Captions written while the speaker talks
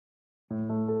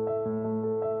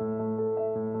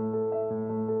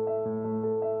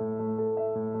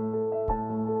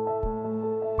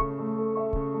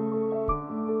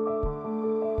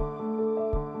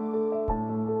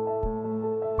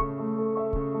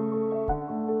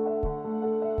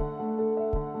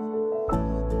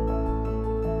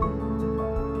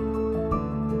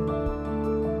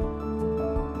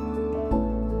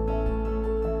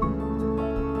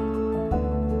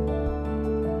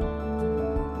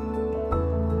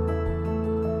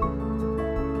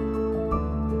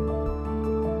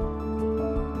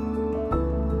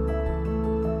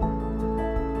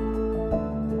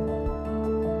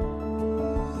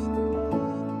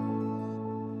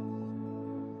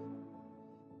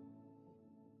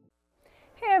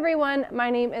everyone,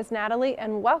 my name is Natalie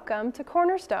and welcome to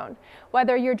Cornerstone.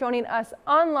 Whether you're joining us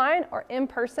online or in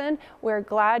person, we're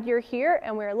glad you're here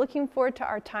and we're looking forward to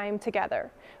our time together.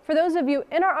 For those of you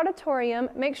in our auditorium,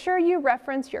 make sure you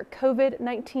reference your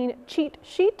COVID-19 cheat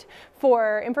sheet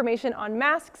for information on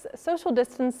masks, social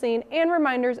distancing, and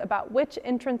reminders about which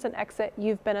entrance and exit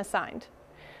you've been assigned.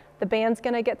 The band's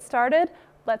gonna get started.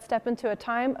 Let's step into a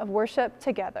time of worship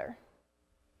together.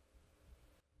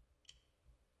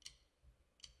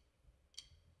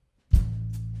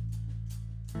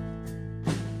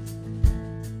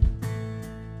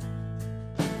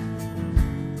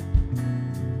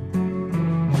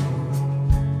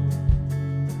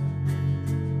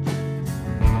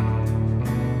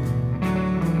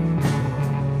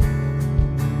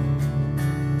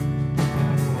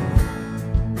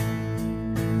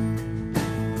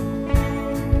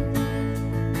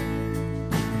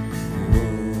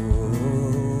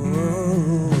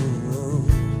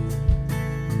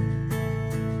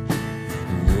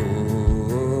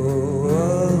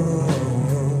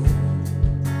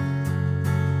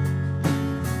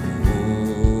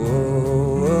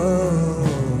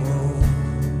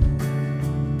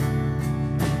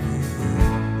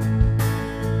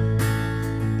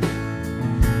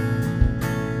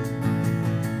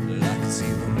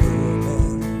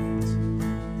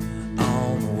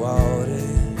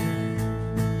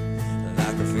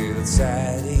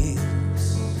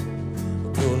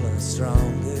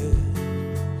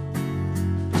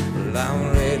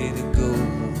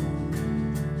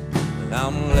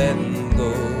 Come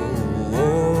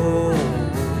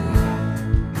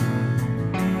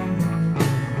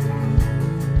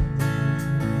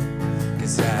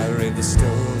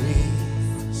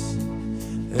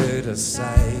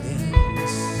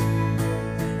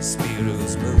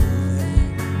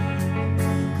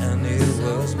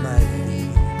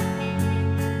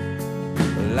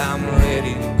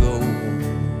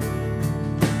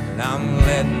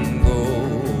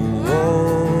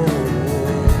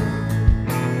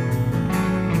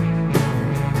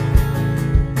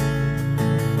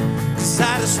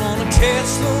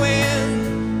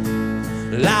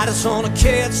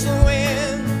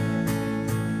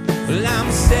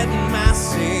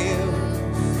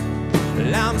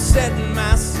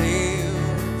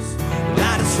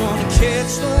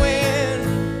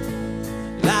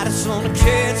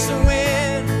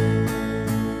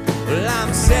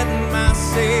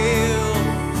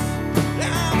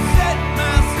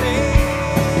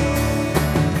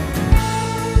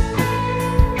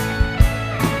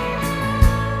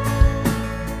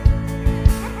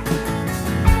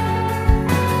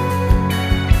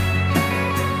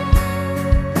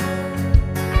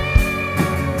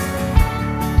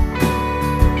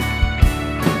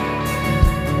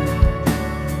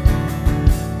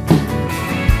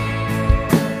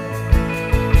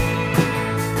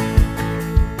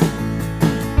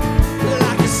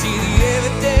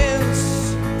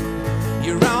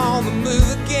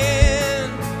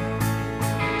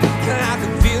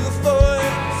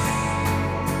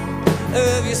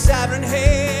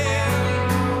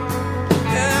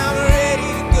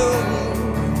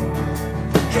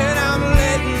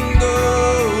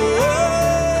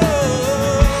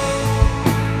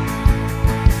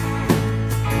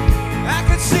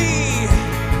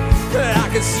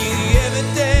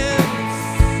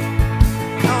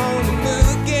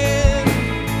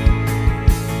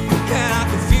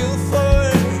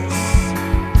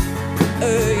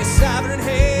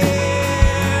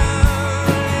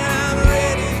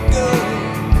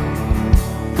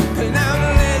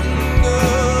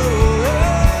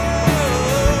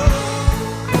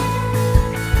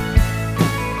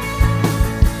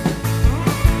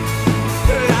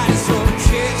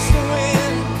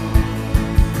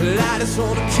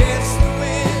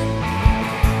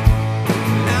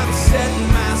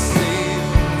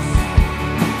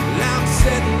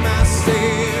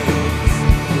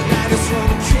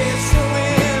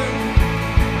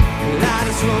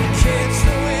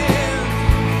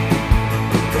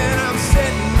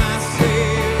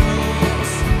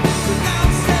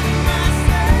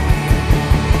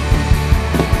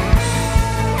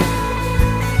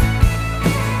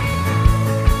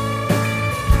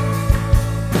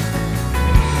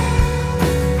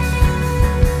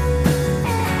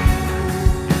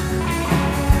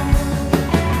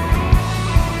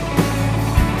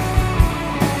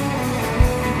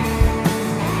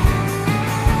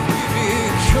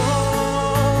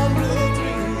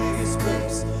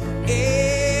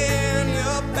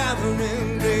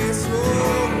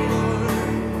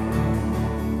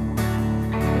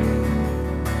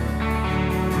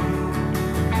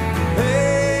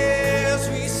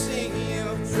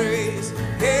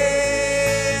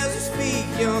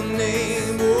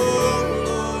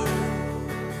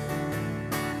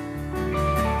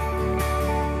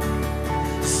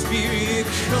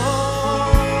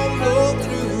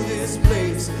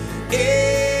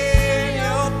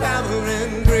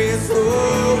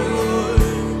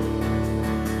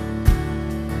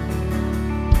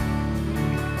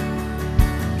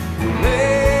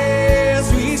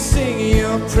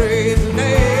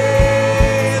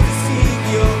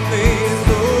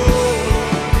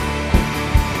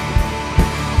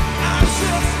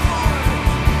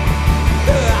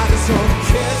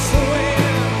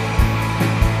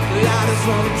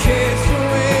the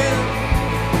wind.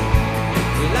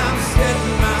 Well, I'm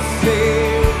setting my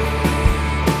sail.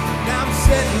 I'm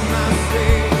setting my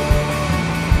sail.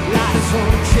 I just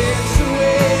wanna catch the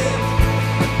wind.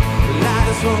 Well, I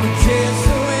just wanna catch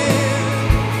the wind.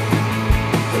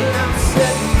 Well, I'm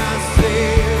setting my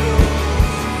sail.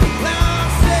 Well, I'm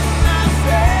setting my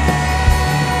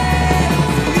sail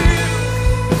for you.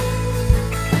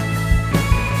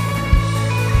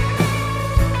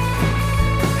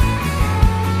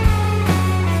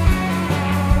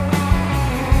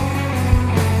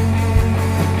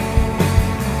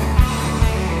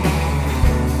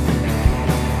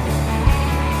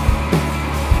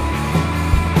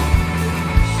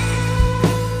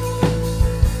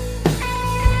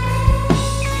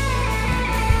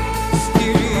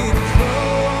 Spirit,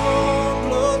 come,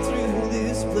 blow through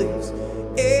this place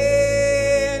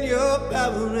in your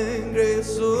power and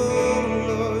grace, oh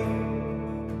Lord.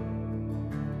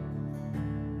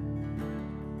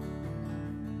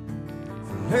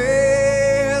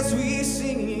 As we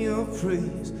sing your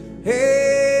praise,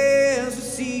 as we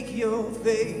seek your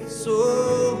face,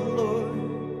 oh Lord.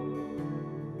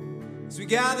 As we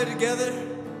gather together,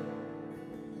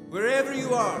 wherever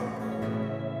you are,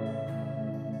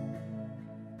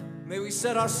 may we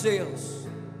set our sails,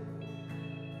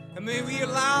 and may we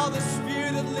allow the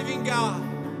Spirit of the living God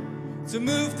to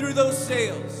move through those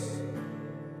sails.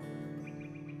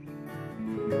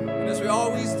 And as we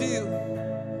always do,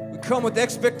 we come with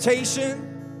expectation,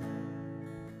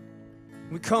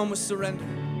 we come with surrender.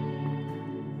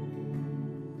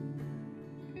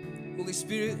 Holy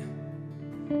Spirit,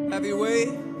 have your way.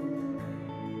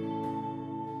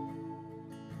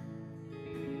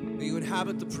 May you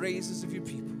inhabit the praises of your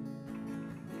people.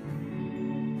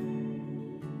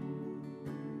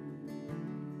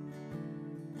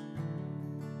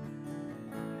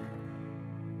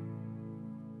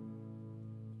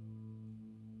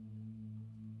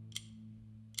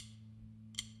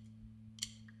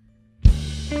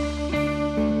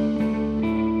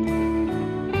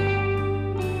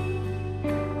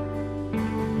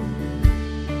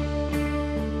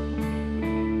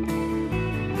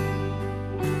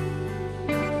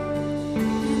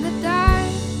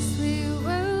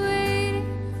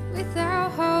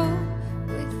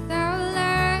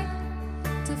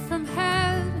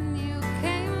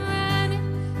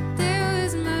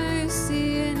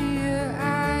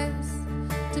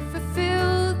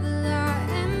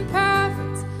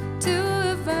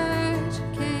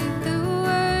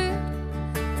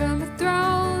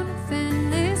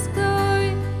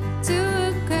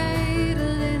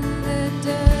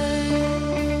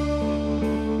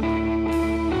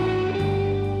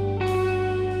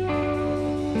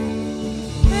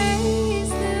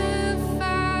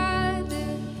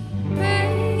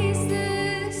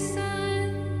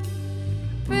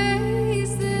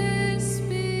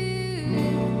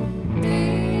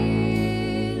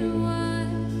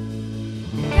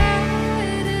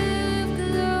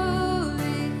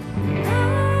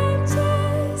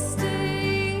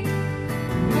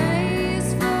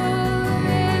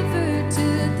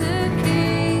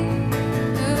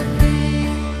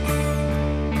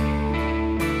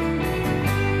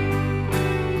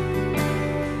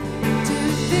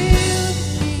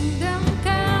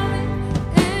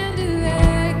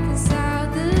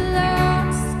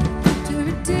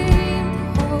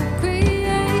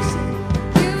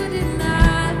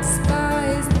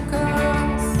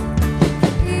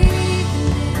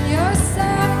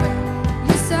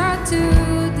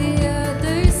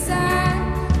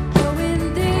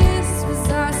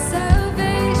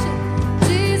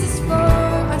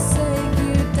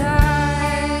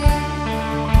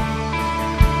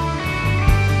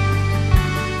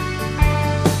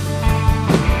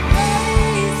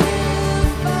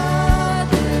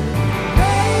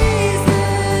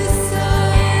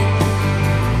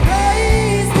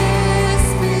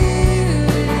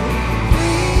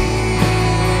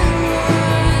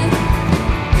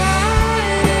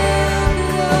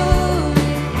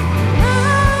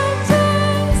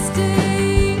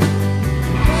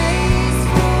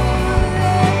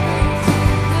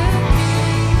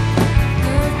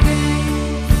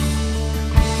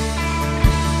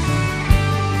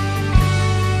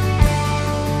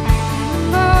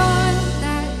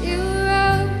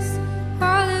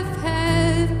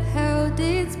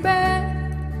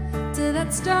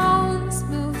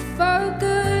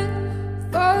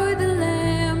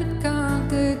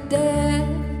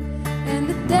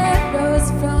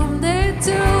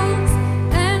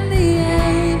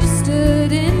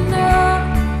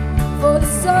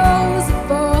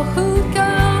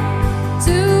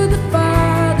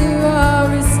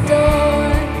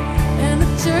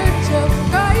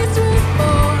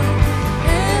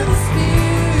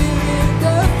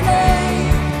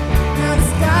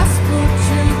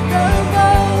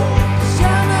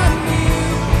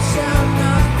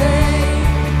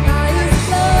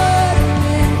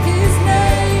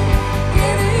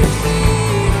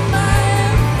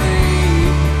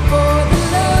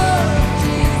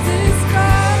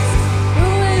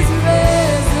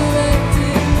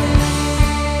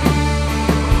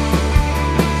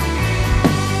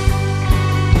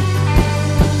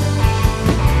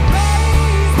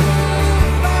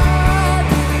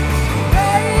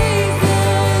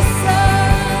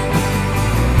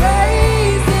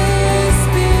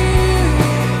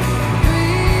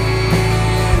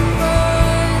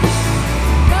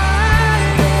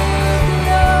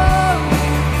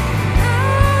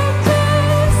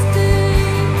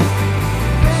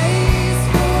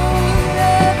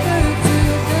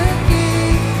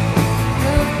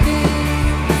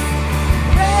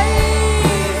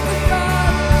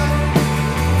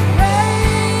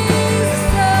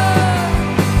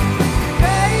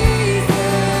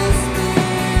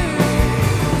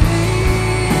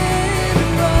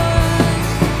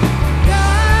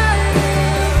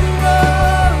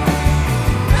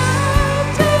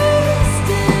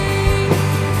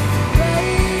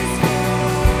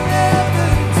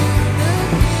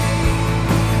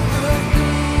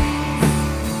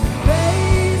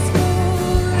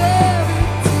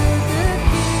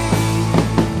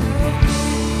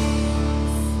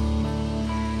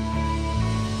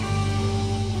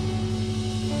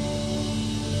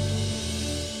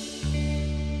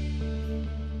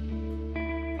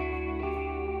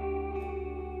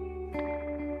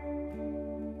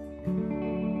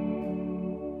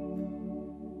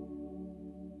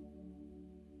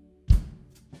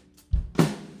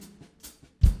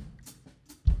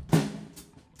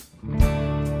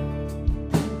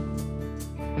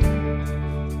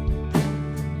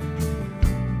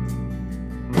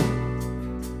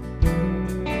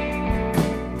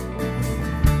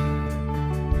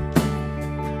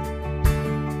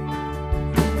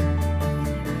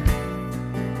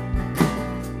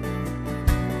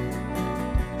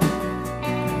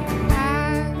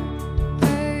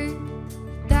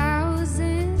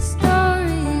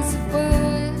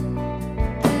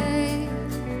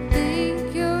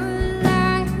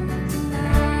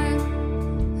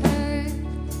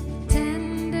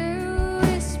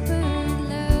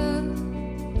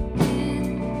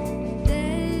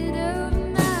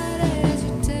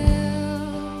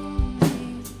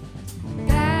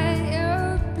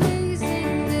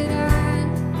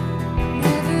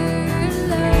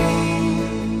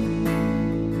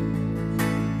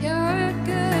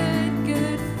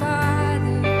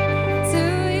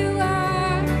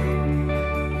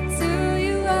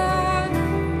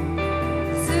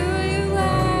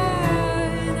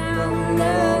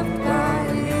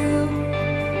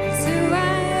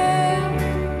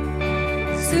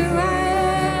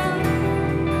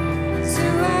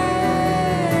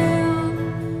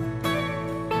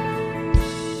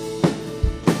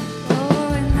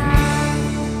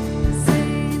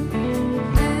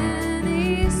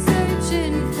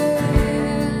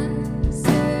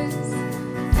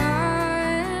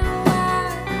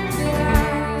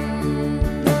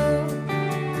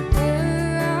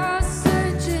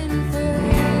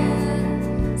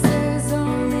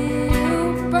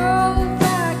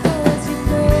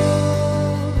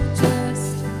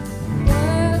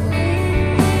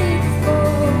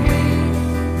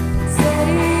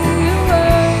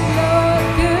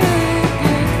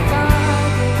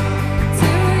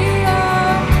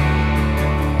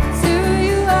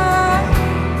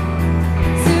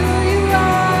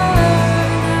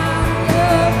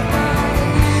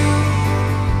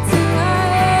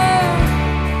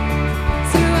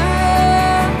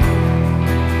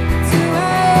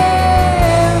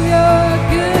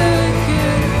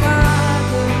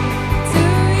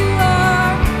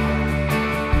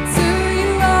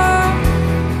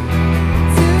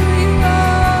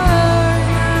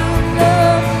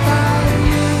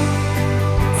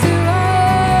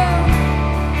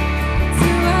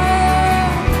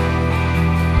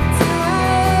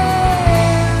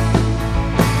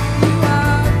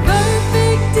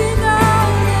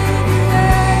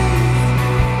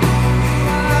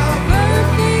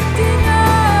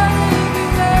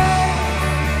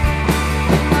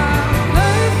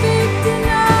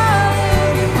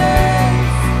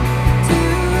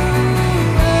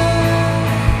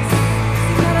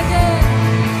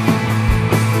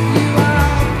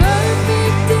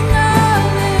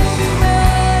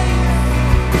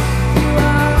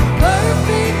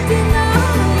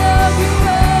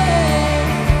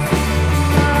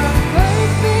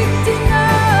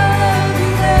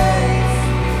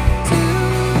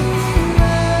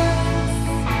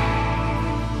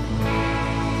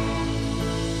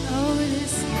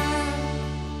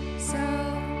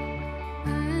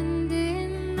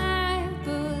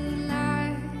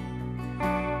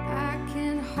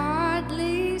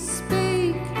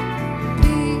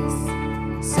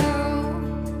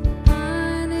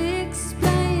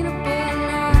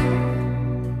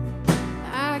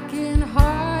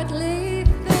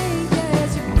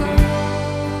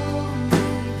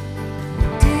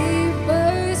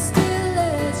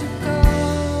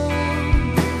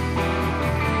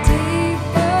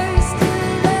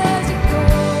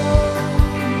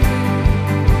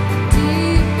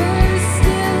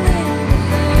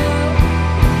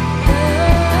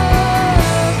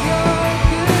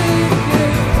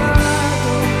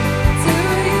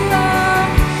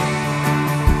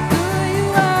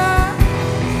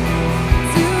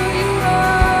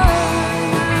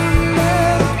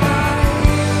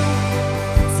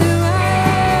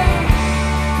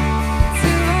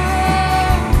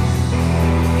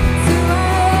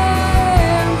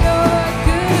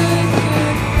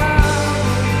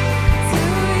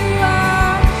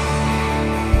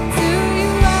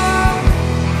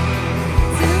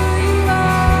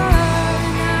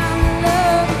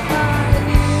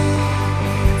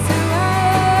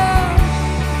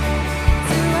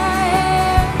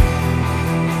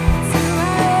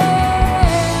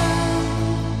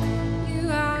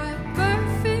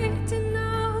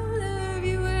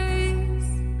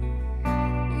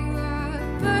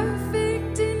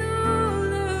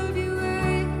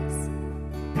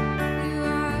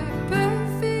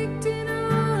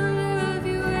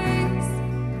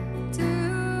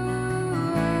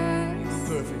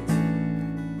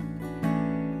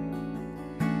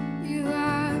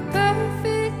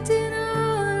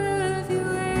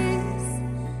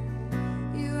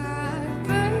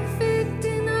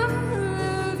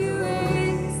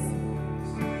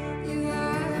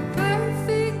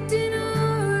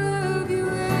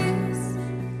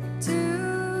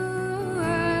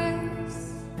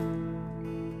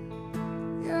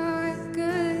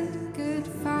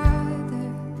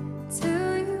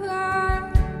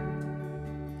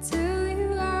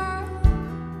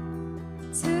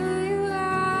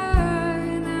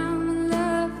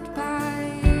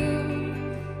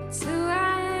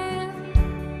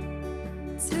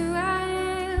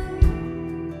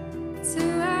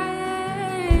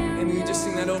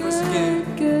 over us again.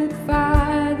 Good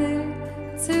Father,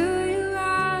 to you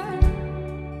are,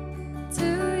 to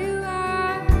you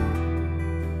are,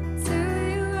 to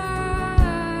you are,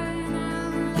 and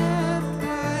I'm loved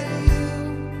by you.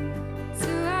 It's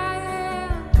who I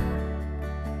am,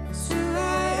 it's who I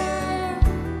am,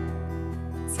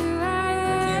 it's who I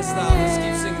am. I can't stop, let's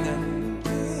keep singing that.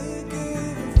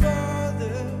 Good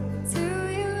Father, To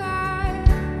you are,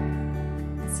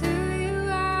 to you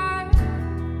are,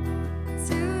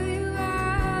 to you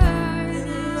are,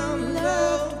 and I'm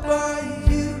loved by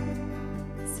you.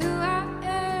 it's who I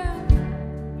am,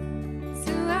 it's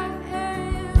who I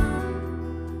am,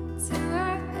 it's who I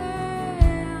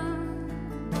am.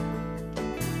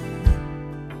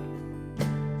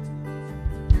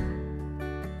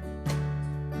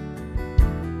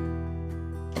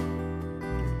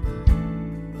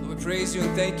 Lord, we praise you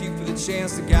and thank you for the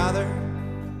chance to gather,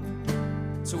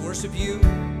 to worship you.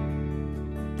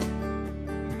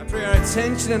 I pray our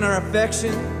attention and our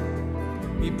affection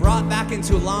be brought back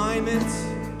into alignment,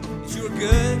 that you are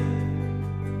good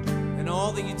and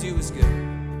all that you do is good.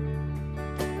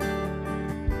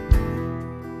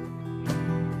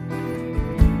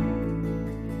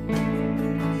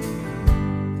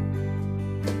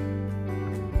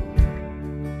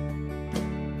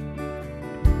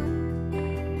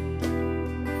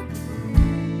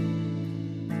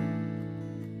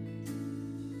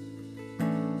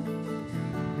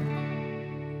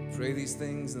 Pray these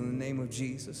things in the name of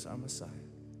Jesus, our Messiah.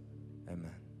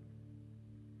 Amen.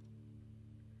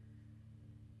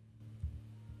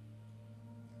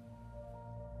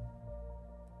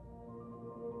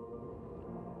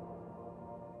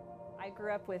 I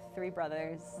grew up with 3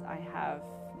 brothers. I have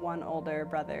 1 older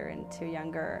brother and 2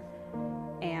 younger.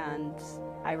 And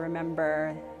I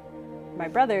remember my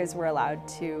brothers were allowed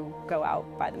to go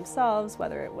out by themselves,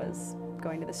 whether it was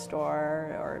going to the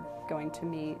store or going to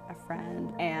meet a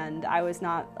friend. And I was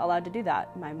not allowed to do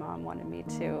that. My mom wanted me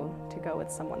to go with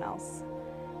someone else.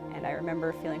 And I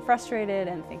remember feeling frustrated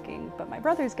and thinking, but my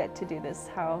brothers get to do this,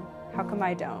 how come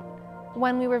I don't?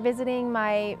 When we were visiting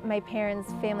my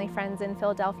parents' family friends in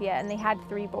Philadelphia, and they had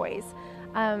 3 boys,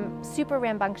 super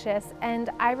rambunctious, and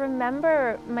I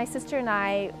remember my sister and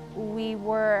I, we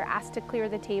were asked to clear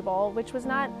the table, which was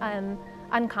not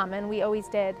uncommon, we always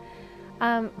did,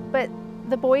 but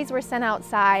the boys were sent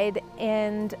outside,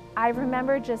 and I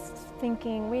remember just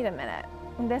thinking, wait a minute,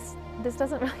 this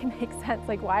doesn't really make sense.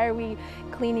 Like, why are we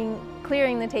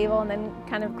clearing the table and then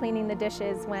kind of cleaning the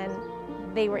dishes when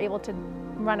they were able to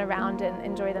run around and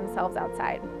enjoy themselves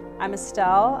outside? I'm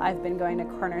Estelle. I've been going to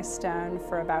Cornerstone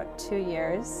for about 2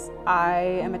 years.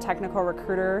 I am a technical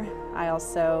recruiter. I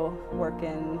also work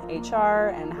in HR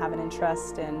and have an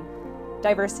interest in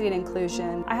diversity and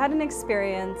inclusion. I had an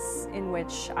experience in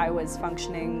which I was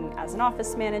functioning as an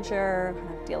office manager, kind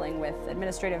of dealing with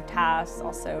administrative tasks,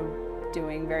 also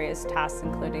doing various tasks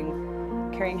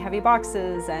including carrying heavy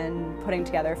boxes and putting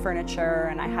together furniture.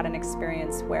 And I had an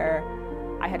experience where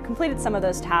I had completed some of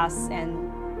those tasks and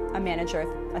a manager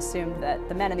assumed that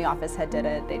the men in the office had did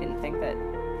it. They didn't think that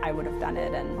I would have done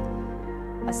it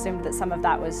and assumed that some of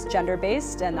that was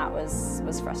gender-based, and that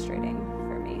was frustrating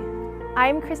for me.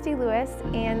 I'm Christy Lewis,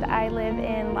 and I live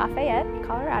in Lafayette,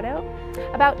 Colorado.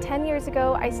 About 10 years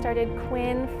ago, I started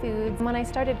Quinn Foods. When I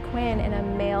started Quinn in a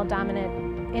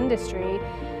male-dominant industry,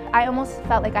 I almost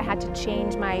felt like I had to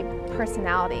change my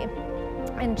personality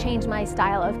and change my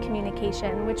style of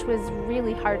communication, which was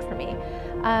really hard for me.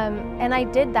 And I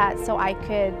did that so I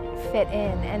could fit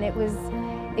in, and it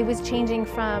was changing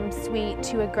from sweet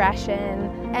to aggression,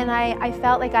 and I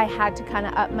felt like I had to kind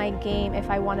of up my game if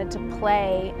I wanted to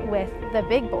play with the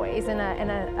big boys in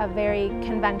a very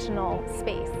conventional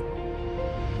space.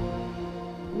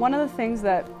 One of the things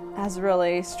that has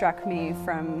really struck me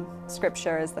from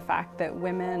Scripture is the fact that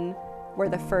women were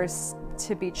the first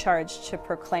to be charged to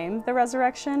proclaim the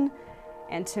resurrection,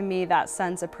 and to me that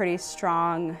sends a pretty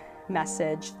strong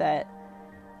message that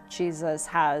Jesus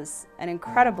has an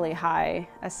incredibly high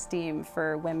esteem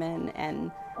for women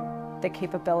and the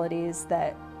capabilities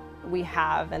that we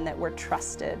have, and that we're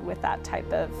trusted with that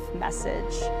type of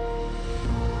message.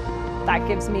 That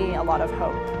gives me a lot of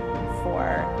hope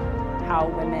for how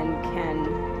women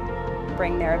can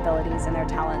bring their abilities and their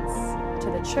talents to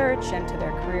the church and to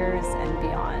their careers and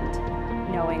beyond,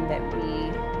 knowing that we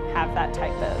have that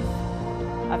type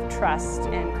of trust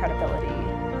and credibility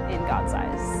in God's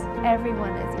eyes. Everyone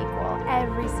is equal.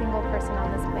 Every single person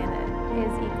on this planet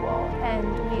is equal, and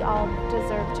we all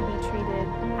deserve to be treated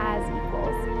as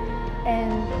equals.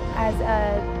 And as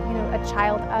a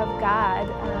child of God,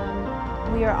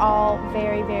 we are all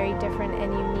very, very different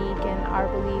and unique in our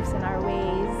beliefs and our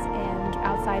ways, and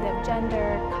outside of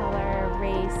gender, color,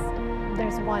 race,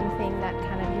 there's one thing that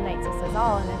kind of unites us as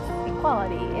all, and it's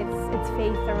equality. It's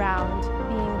faith around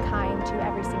being kind to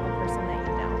every single person that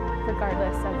you know,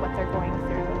 regardless of what they're going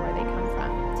through and where they come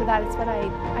from. So that's what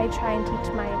I try and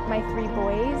teach my three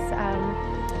boys,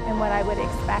 and what I would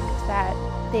expect that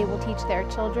they will teach their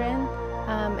children,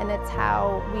 and it's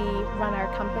how we run our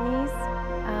companies.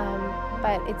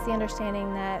 But it's the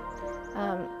understanding that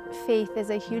faith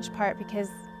is a huge part because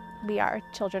we are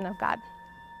children of God.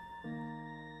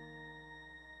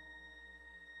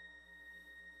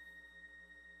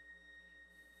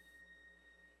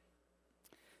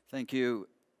 Thank you,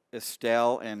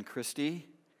 Estelle and Christy,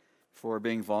 for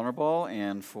being vulnerable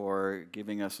and for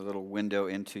giving us a little window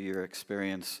into your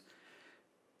experience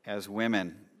as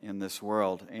women in this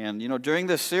world. And, you know, during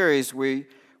this series, we're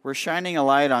shining a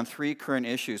light on three current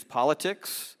issues: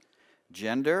 politics,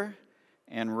 gender,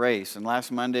 and race. And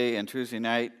last Monday and Tuesday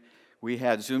night, we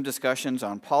had Zoom discussions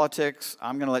on politics.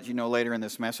 I'm going to let you know later in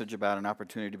this message about an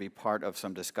opportunity to be part of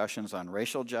some discussions on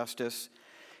racial justice.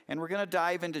 And we're going to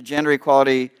dive into gender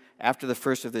equality after the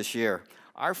first of this year.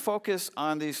 Our focus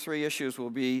on these three issues will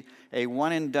be a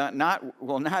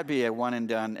will not be a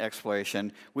one-and-done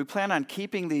exploration. We plan on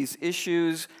keeping these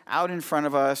issues out in front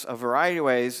of us a variety of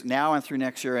ways now and through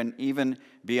next year and even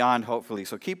beyond, hopefully.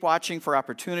 So keep watching for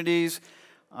opportunities.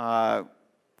 We'll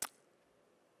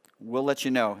let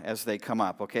you know as they come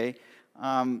up, okay?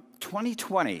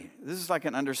 2020, this is like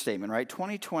an understatement, right?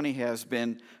 2020 has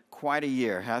been quite a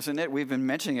year, hasn't it? We've been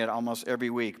mentioning it almost every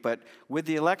week. But with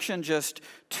the election just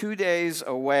 2 days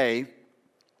away,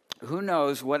 who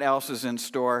knows what else is in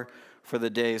store for the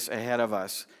days ahead of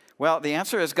us? Well, the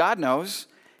answer is God knows,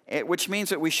 which means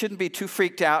that we shouldn't be too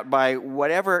freaked out by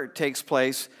whatever takes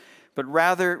place, but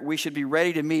rather we should be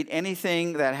ready to meet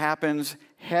anything that happens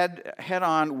head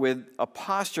on with a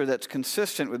posture that's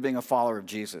consistent with being a follower of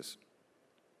Jesus.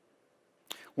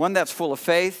 One that's full of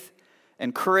faith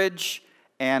and courage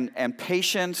and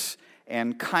patience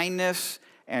and kindness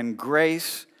and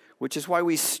grace, which is why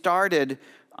we started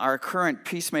our current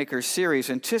Peacemaker series,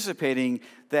 anticipating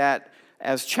that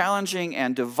as challenging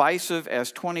and divisive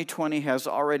as 2020 has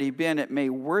already been, it may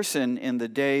worsen in the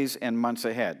days and months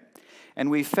ahead. And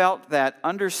we felt that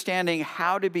understanding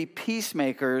how to be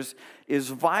peacemakers is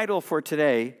vital for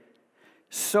today,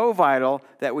 so vital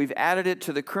that we've added it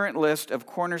to the current list of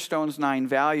Cornerstone's 9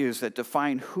 values that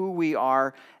define who we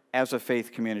are as a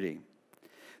faith community.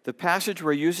 The passage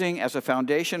we're using as a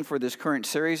foundation for this current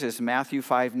series is Matthew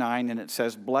 5:9, and it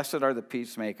says, "Blessed are the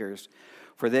peacemakers,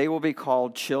 for they will be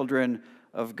called children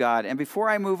of God." And before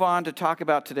I move on to talk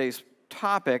about today's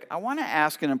topic, I want to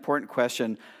ask an important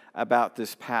question about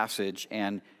this passage,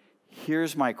 and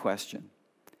here's my question.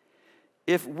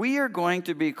 If we are going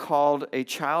to be called a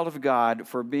child of God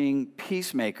for being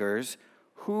peacemakers,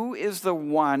 who is the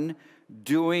one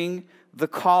doing the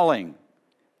calling?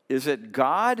 Is it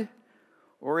God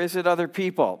or is it other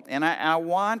people? And I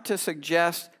want to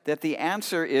suggest that the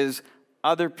answer is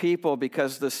other people,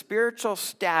 because the spiritual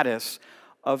status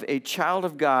of a child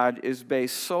of God is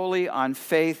based solely on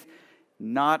faith,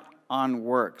 not on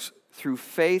works. Through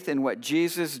faith in what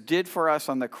Jesus did for us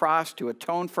on the cross to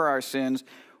atone for our sins,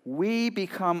 we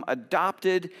become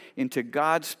adopted into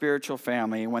God's spiritual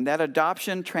family. And when that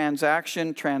adoption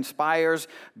transaction transpires,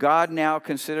 God now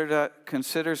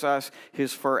considers us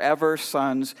his forever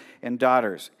sons and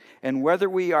daughters. And whether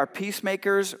we are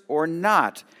peacemakers or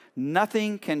not,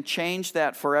 nothing can change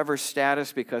that forever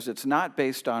status, because it's not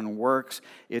based on works,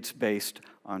 it's based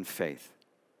on faith.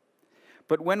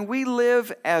 But when we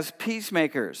live as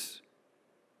peacemakers,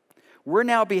 we're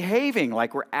now behaving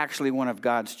like we're actually one of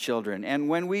God's children. And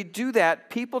when we do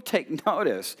that, people take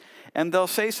notice. And they'll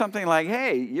say something like,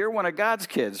 "Hey, you're one of God's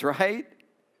kids, right?"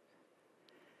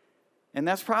 And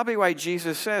that's probably why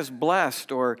Jesus says,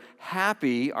 "Blessed," or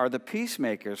 "happy are the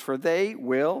peacemakers, for they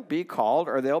will be called,"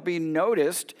 or they'll be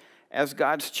noticed as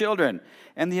God's children.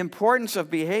 And the importance of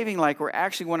behaving like we're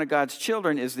actually one of God's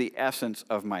children is the essence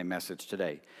of my message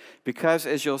today. Because,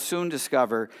 as you'll soon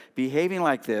discover, behaving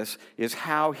like this is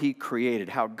how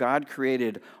God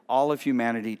created all of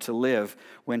humanity to live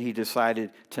when he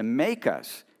decided to make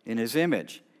us in his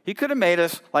image. He could have made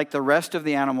us like the rest of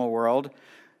the animal world,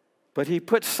 but he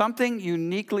put something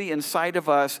uniquely inside of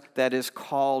us that is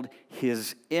called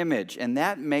his image, and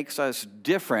that makes us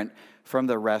different from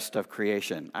the rest of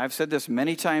creation. I've said this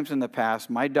many times in the past.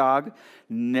 My dog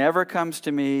never comes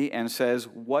to me and says,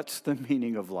 "What's the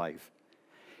meaning of life?"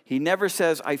 He never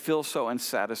says, "I feel so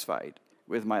unsatisfied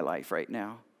with my life right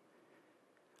now."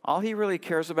 All he really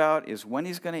cares about is when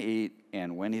he's going to eat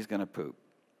and when he's going to poop.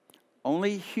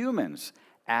 Only humans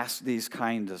ask these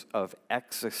kinds of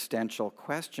existential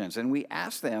questions. And we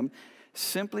ask them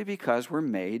simply because we're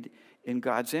made in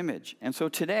God's image. And so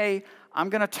today, I'm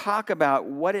going to talk about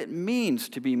what it means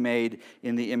to be made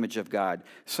in the image of God,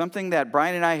 something that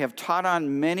Brian and I have taught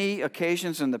on many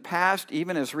occasions in the past,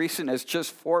 even as recent as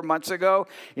just 4 months ago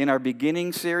in our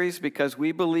beginning series, because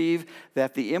we believe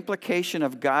that the implication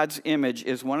of God's image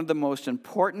is one of the most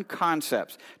important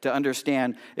concepts to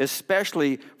understand,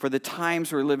 especially for the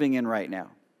times we're living in right now.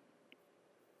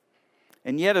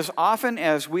 And yet, as often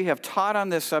as we have taught on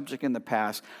this subject in the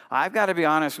past, I've got to be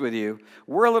honest with you,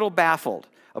 we're a little baffled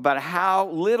about how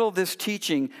little this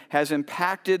teaching has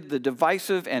impacted the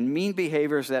divisive and mean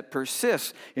behaviors that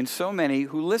persist in so many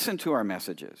who listen to our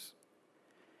messages.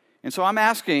 And so I'm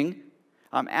asking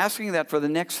that for the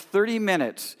next 30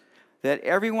 minutes, that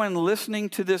everyone listening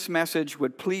to this message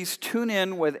would please tune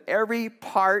in with every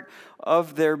part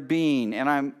of their being. And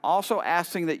I'm also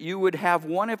asking that you would have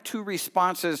one of two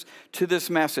responses to this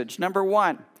message. Number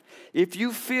one, if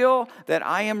you feel that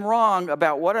I am wrong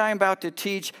about what I'm about to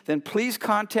teach, then please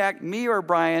contact me or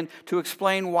Brian to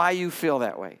explain why you feel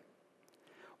that way.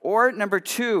 Or number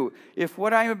two, if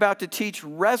what I'm about to teach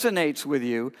resonates with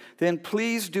you, then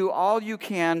please do all you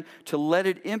can to let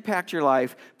it impact your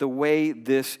life the way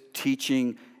this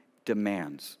teaching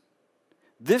demands.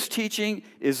 This teaching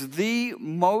is the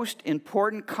most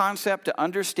important concept to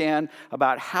understand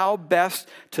about how best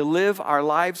to live our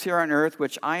lives here on earth,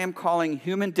 which I am calling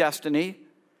human destiny,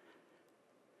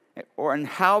 or and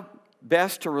how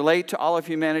best to relate to all of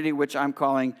humanity, which I'm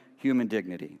calling human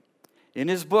dignity. In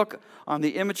his book on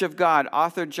the image of God,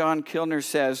 author John Kilner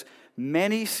says,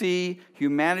 many see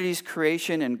humanity's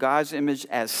creation in God's image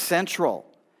as central,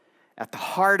 at the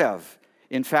heart of,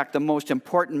 in fact, the most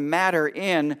important matter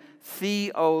in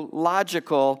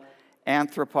theological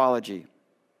anthropology.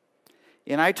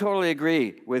 And I totally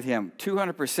agree with him,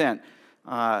 200%,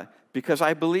 because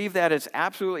I believe that it's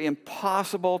absolutely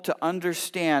impossible to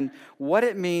understand what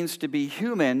it means to be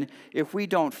human if we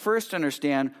don't first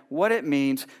understand what it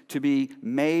means to be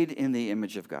made in the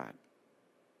image of God.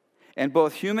 And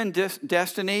both human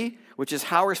destiny, which is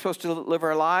how we're supposed to live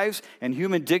our lives, and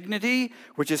human dignity,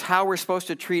 which is how we're supposed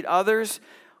to treat others,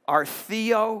 are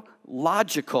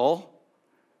theological.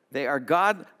 They are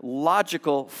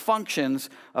God-logical functions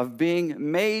of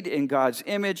being made in God's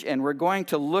image, and we're going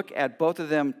to look at both of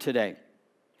them today.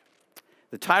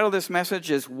 The title of this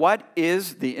message is, What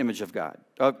is the Image of God?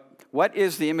 What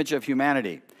is the image of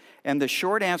humanity? And the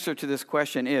short answer to this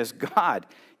question is, God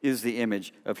is the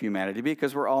image of humanity,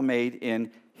 because we're all made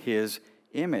in His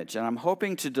image. And I'm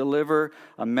hoping to deliver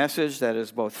a message that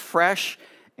is both fresh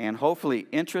and hopefully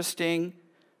interesting,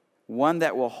 one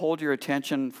that will hold your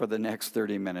attention for the next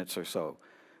 30 minutes or so.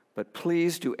 But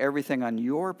please do everything on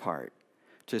your part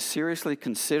to seriously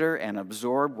consider and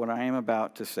absorb what I am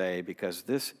about to say, because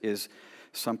this is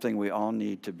something we all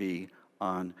need to be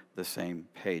on the same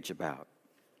page about.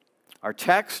 Our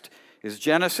text is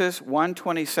Genesis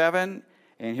 1:27,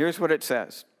 and here's what it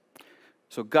says.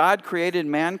 So God created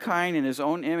mankind in His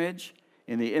own image.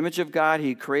 In the image of God,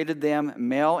 He created them,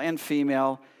 male and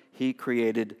female, He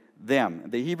created them.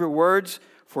 The Hebrew words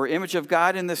for image of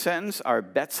God in the sentence are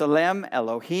B'Tselem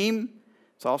Elohim.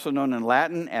 It's also known in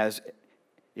Latin as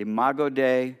Imago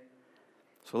Dei.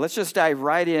 So let's just dive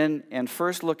right in and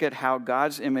first look at how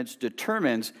God's image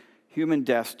determines human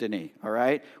destiny, all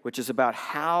right? Which is about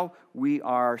how we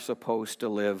are supposed to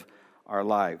live our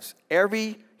lives.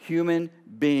 Every human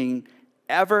being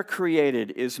ever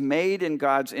created is made in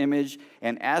God's image,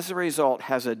 and as a result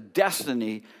has a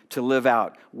destiny to live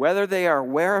out, whether they are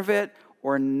aware of it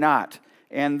or not.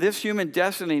 And this human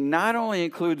destiny not only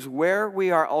includes where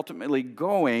we are ultimately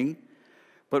going,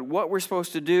 but what we're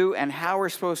supposed to do and how we're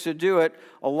supposed to do it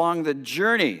along the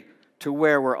journey to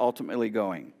where we're ultimately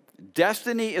going.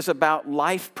 Destiny is about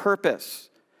life purpose.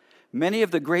 Many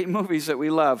of the great movies that we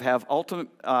love have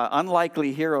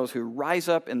unlikely heroes who rise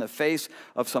up in the face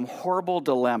of some horrible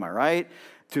dilemma, right?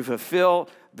 To fulfill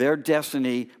their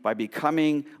destiny by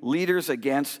becoming leaders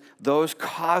against those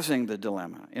causing the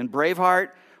dilemma. In Braveheart,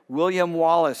 William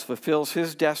Wallace fulfills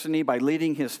his destiny by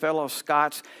leading his fellow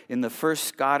Scots in the First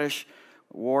Scottish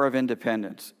War of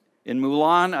Independence. In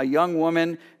Mulan, a young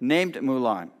woman named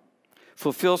Mulan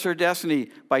fulfills her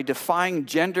destiny by defying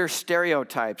gender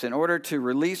stereotypes in order to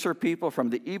release her people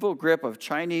from the evil grip of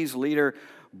Chinese leader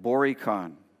Bori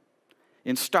Khan.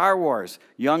 In Star Wars,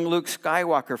 young Luke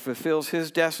Skywalker fulfills his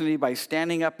destiny by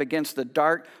standing up against the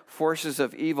dark forces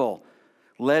of evil,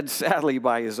 led sadly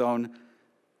by his own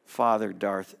father,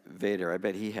 Darth Vader. I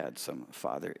bet he had some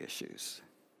father issues.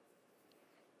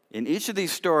 In each of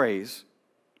these stories,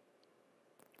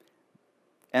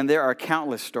 And there are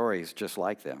countless stories just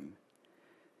like them.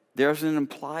 There's an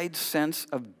implied sense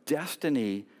of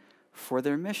destiny for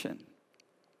their mission.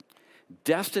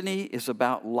 Destiny is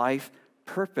about life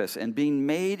purpose, and being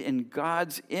made in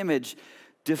God's image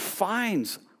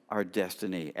defines our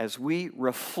destiny as we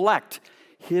reflect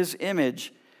His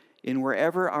image in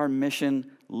wherever our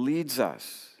mission leads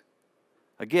us.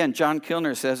 Again, John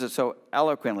Kilner says it so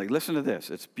eloquently. Listen to this.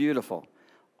 It's beautiful.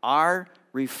 Our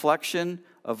reflection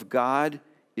of God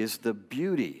is the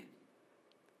beauty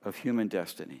of human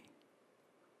destiny.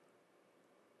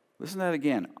 Listen to that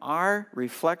again. Our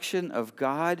reflection of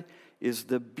God is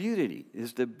the beauty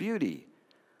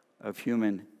of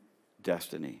human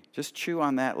destiny. Just chew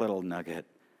on that little nugget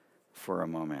for a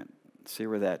moment. See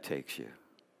where that takes you.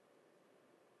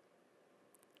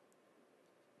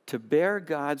 To bear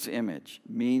God's image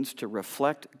means to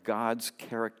reflect God's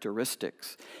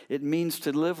characteristics. It means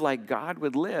to live like God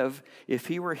would live if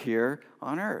He were here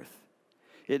on earth.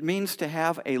 It means to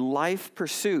have a life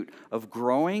pursuit of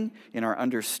growing in our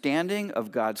understanding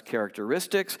of God's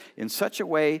characteristics in such a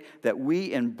way that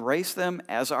we embrace them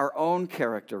as our own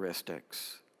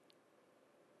characteristics.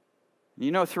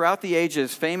 You know, throughout the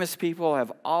ages, famous people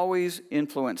have always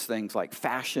influenced things like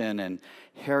fashion and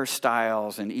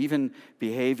hairstyles and even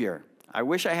behavior. I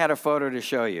wish I had a photo to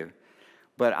show you,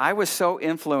 but I was so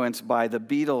influenced by the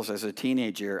Beatles as a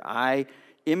teenager, I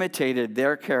imitated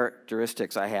their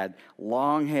characteristics. I had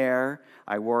long hair,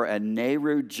 I wore a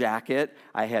Nehru jacket,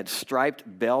 I had striped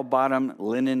bell-bottom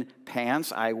linen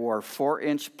pants, I wore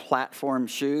 4-inch platform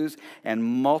shoes, and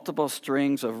multiple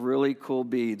strings of really cool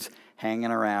beads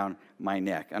hanging around my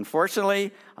neck.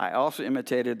 Unfortunately, I also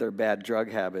imitated their bad drug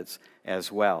habits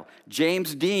as well.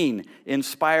 James Dean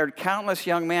inspired countless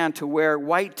young men to wear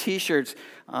white t-shirts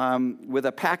with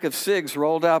a pack of cigs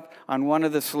rolled up on one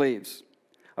of the sleeves.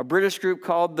 A British group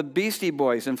called the Beastie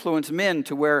Boys influenced men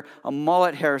to wear a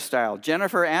mullet hairstyle.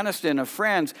 Jennifer Aniston of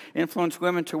Friends influenced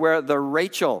women to wear the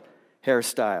Rachel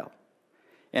hairstyle.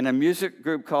 And a music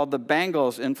group called the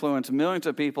Bangles influenced millions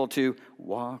of people to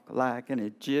walk like an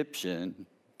Egyptian.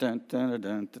 Dun, dun, dun,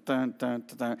 dun, dun, dun,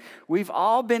 dun. We've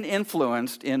all been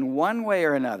influenced in one way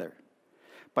or another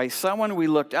by someone we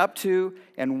looked up to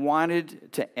and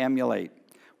wanted to emulate,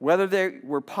 whether they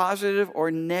were positive or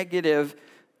negative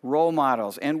role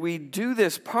models. And we do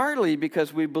this partly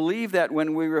because we believe that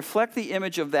when we reflect the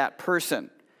image of that person,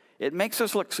 it makes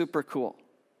us look super cool.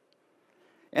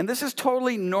 And this is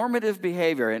totally normative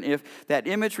behavior. And if that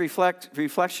image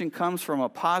reflection comes from a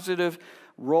positive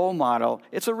role model,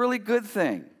 it's a really good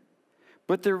thing.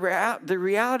 But the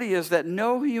reality is that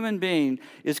no human being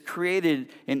is created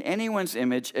in anyone's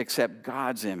image except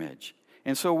God's image.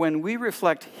 And so when we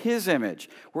reflect His image,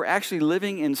 we're actually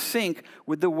living in sync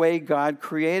with the way God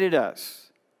created us.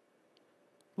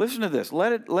 Listen to this.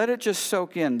 Let it just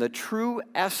soak in. The true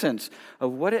essence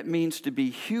of what it means to be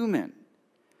human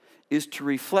is to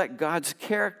reflect God's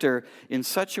character in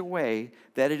such a way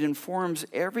that it informs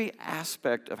every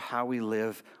aspect of how we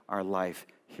live our life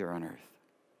here on earth.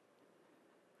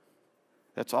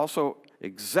 That's also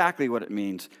exactly what it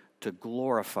means to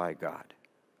glorify God.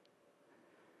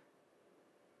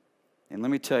 And let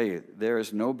me tell you, there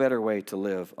is no better way to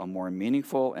live a more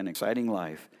meaningful and exciting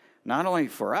life, not only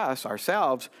for us,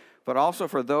 ourselves, but also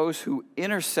for those who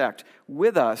intersect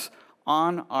with us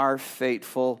on our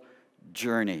fateful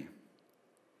journey.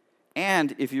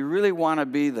 And if you really want to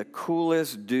be the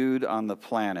coolest dude on the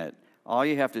planet, all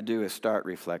you have to do is start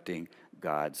reflecting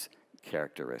God's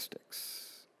characteristics.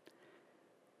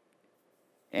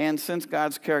 And since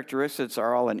God's characteristics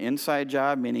are all an inside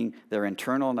job, meaning they're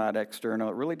internal, not external,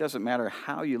 it really doesn't matter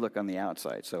how you look on the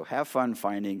outside. So have fun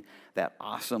finding that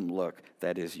awesome look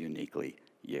that is uniquely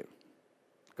you.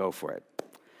 Go for it.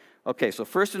 Okay, so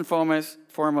first and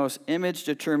foremost, image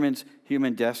determines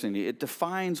human destiny. It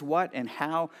defines what and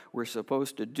how we're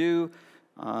supposed to do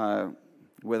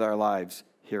with our lives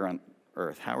here on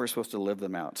earth, how we're supposed to live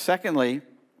them out. Secondly,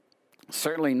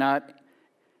 certainly not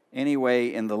any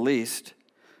way in the least,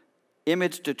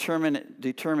 image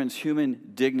determines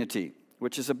human dignity,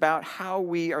 which is about how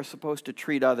we are supposed to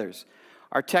treat others.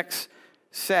 Our text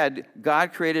said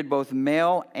God created both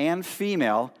male and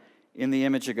female in the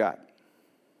image of God.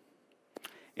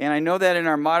 And I know that in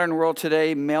our modern world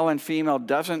today, male and female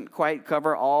doesn't quite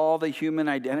cover all the human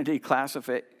identity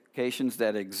classifications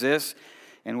that exist.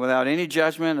 And without any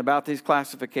judgment about these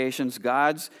classifications,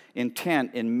 God's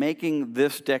intent in making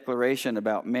this declaration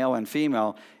about male and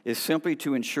female is simply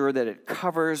to ensure that it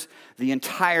covers the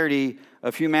entirety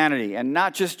of humanity, and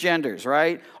not just genders,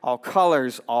 right? All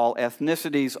colors, all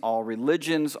ethnicities, all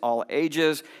religions, all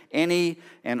ages, any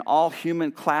and all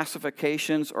human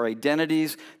classifications or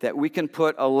identities that we can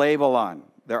put a label on.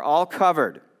 They're all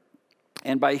covered.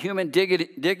 And by human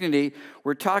dignity,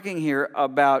 we're talking here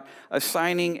about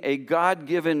assigning a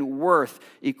God-given worth,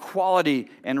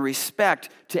 equality, and respect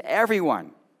to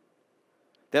everyone.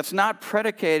 That's not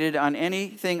predicated on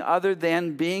anything other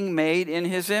than being made in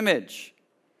His image.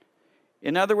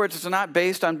 In other words, it's not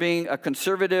based on being a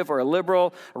conservative or a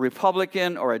liberal, a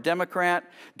Republican or a Democrat,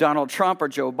 Donald Trump or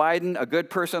Joe Biden, a good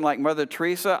person like Mother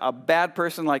Teresa, a bad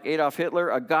person like Adolf Hitler,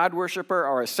 a God worshiper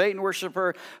or a Satan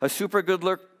worshiper, a super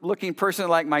good-looking person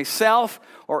like myself,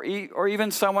 or even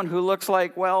someone who looks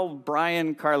like, well,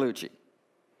 Brian Carlucci.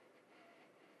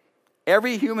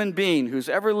 Every human being who's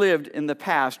ever lived in the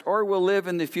past or will live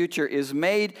in the future is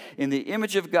made in the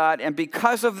image of God, and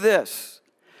because of this,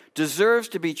 deserves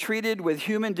to be treated with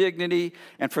human dignity,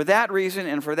 and for that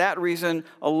reason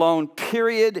alone,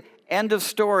 period, end of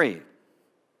story.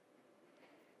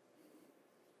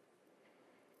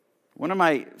 One of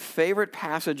my favorite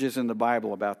passages in the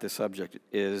Bible about this subject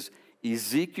is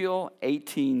Ezekiel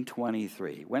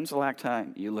 18:23. When's the last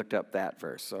time you looked up that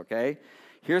verse, okay?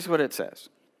 Here's what it says.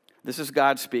 This is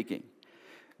God speaking.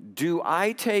 Do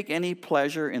I take any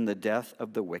pleasure in the death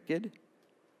of the wicked?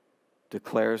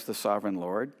 Declares the sovereign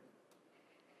Lord.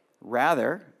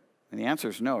 Rather, and the answer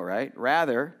is no, right?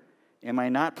 Rather, am I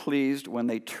not pleased when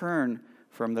they turn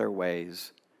from their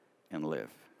ways and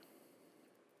live?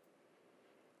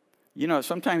 You know,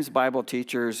 sometimes Bible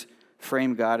teachers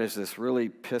frame God as this really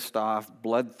pissed off,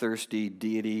 bloodthirsty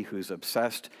deity who's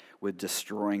obsessed with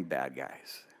destroying bad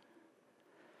guys.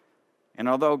 And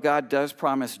although God does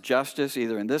promise justice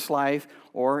either in this life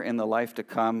or in the life to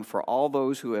come for all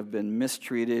those who have been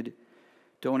mistreated,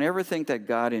 don't ever think that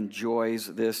God enjoys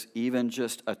this even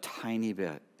just a tiny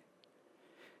bit.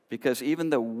 Because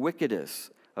even the wickedest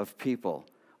of people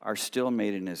are still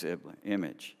made in His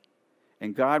image.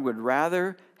 And God would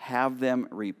rather have them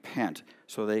repent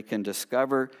so they can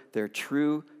discover their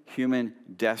true human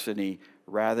destiny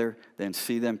rather than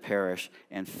see them perish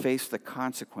and face the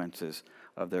consequences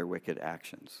of their wicked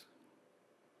actions.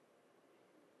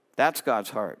 That's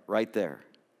God's heart right there.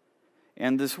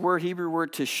 And this word, Hebrew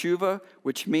word teshuvah,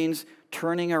 which means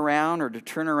turning around or to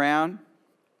turn around,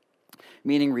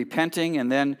 meaning repenting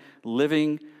and then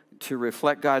living to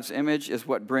reflect God's image, is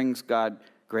what brings God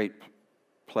great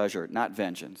pleasure, not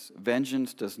vengeance.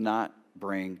 Vengeance does not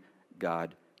bring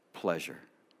God pleasure.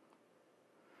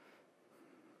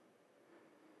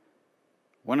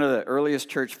 One of the earliest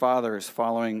church fathers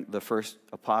following the first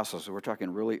apostles, so we're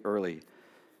talking really early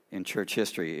in church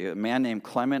history, a man named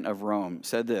Clement of Rome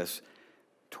said this.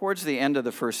 Towards the end of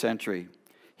the first century,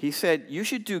 he said, you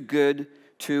should do good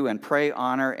to and pray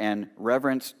honor and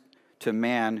reverence to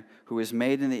man who is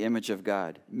made in the image of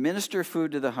God. Minister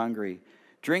food to the hungry,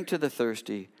 drink to the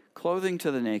thirsty, clothing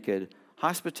to the naked,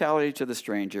 hospitality to the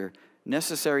stranger,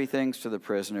 necessary things to the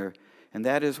prisoner, and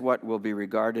that is what will be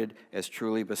regarded as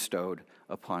truly bestowed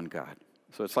upon God.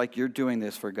 So it's like you're doing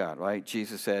this for God, right?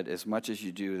 Jesus said, as much as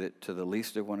you do it to the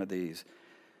least of one of these,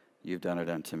 you've done it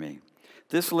unto me.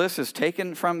 This list is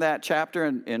taken from that chapter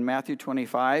in Matthew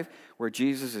 25, where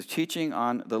Jesus is teaching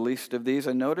on the least of these.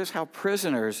 And notice how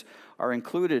prisoners are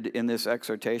included in this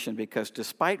exhortation, because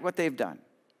despite what they've done,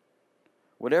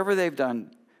 whatever they've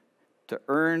done to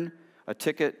earn a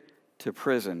ticket to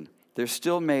prison, they're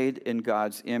still made in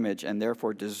God's image and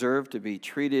therefore deserve to be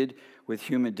treated with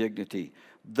human dignity.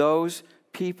 Those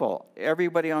people,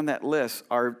 everybody on that list,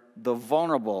 are the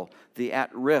vulnerable, the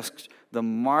at-risk, the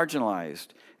marginalized.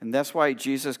 And that's why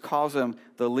Jesus calls them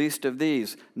the least of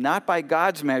these, not by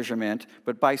God's measurement,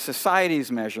 but by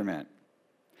society's measurement.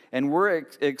 And we're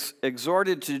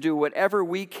exhorted to do whatever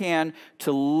we can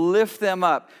to lift them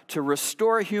up, to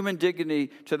restore human dignity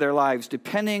to their lives,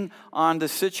 depending on the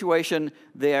situation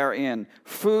they are in.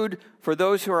 Food for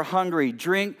those who are hungry,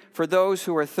 drink for those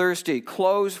who are thirsty,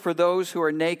 clothes for those who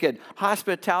are naked,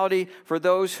 hospitality for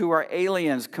those who are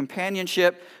aliens,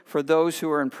 companionship for those who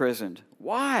are imprisoned.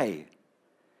 Why?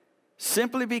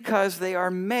 Simply because they are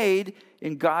made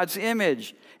in God's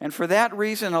image. And for that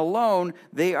reason alone,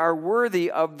 they are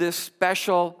worthy of this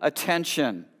special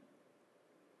attention.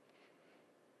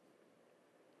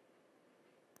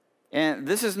 And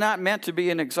this is not meant to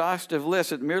be an exhaustive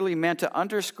list. It's merely meant to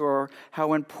underscore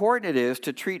how important it is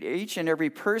to treat each and every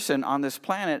person on this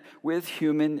planet with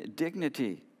human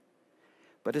dignity.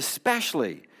 But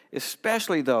especially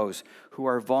especially those who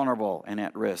are vulnerable and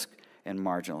at risk and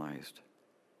marginalized.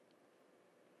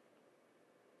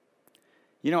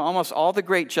 You know, almost all the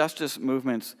great justice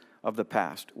movements of the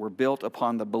past were built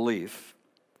upon the belief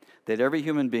that every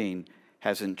human being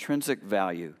has intrinsic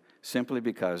value simply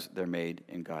because they're made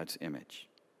in God's image.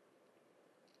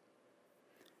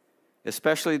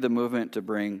 Especially the movement to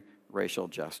bring racial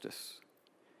justice.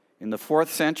 In the 4th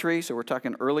century, so we're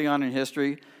talking early on in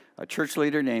history, a church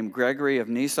leader named Gregory of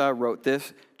Nyssa wrote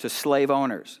this to slave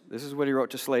owners. This is what he wrote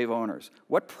to slave owners.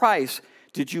 What price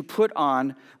did you put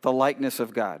on the likeness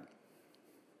of God?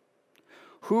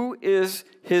 Who is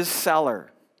his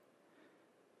seller?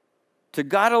 To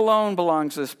God alone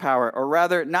belongs this power, or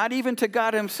rather, not even to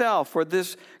God himself, for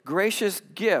this gracious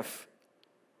gift.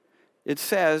 It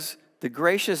says, the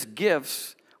gracious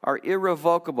gifts are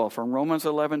irrevocable, from Romans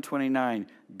 11:29.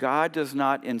 God does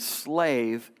not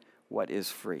enslave what is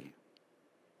free.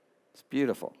 It's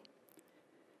beautiful.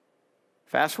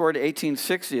 Fast forward to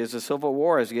 1860 as the Civil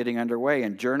War is getting underway,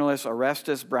 and journalist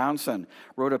Orestes Brownson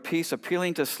wrote a piece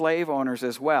appealing to slave owners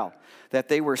as well, that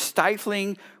they were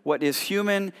stifling what is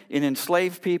human in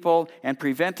enslaved people and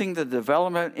preventing the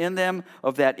development in them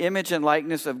of that image and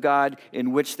likeness of God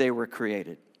in which they were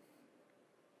created.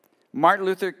 Martin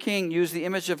Luther King used the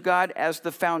image of God as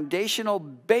the foundational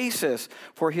basis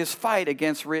for his fight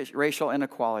against racial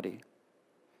inequality.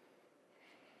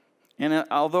 And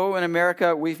although in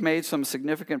America we've made some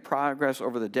significant progress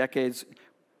over the decades,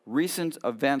 recent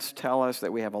events tell us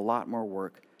that we have a lot more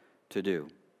work to do.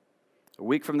 A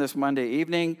week from this Monday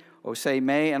evening, Osei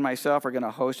May and myself are going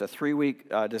to host a 3-week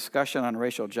discussion on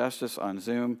racial justice on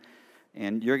Zoom.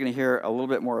 And you're going to hear a little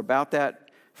bit more about that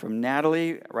from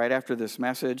Natalie right after this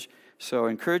message. So I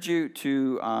encourage you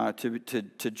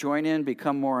to join in,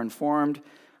 become more informed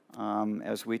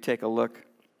as we take a look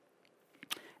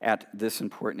at this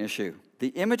important issue. The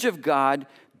image of God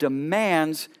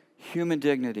demands human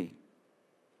dignity.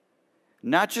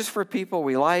 Not just for people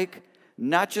we like,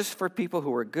 not just for people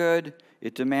who are good,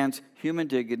 it demands human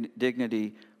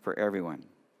dignity for everyone.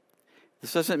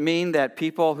 This doesn't mean that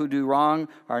people who do wrong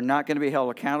are not going to be held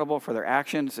accountable for their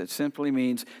actions. It simply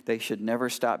means they should never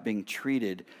stop being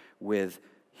treated with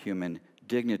human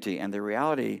dignity. And the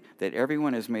reality that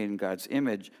everyone is made in God's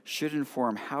image should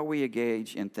inform how we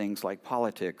engage in things like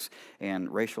politics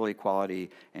and racial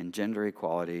equality and gender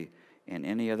equality and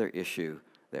any other issue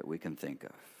that we can think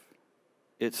of.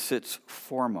 It sits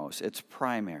foremost, it's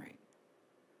primary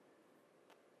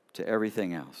to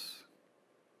everything else.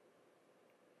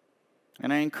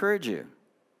 And I encourage you,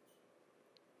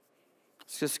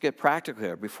 let's just get practical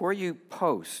here. Before you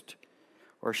post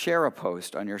or share a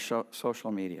post on your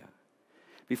social media,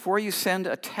 before you send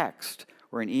a text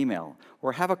or an email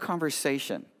or have a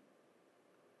conversation,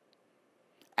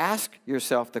 ask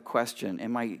yourself the question,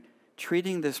 am I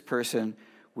treating this person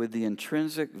with the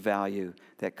intrinsic value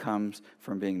that comes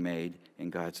from being made in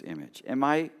God's image? Am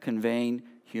I conveying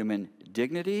human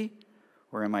dignity,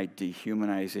 or am I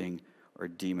dehumanizing or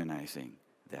demonizing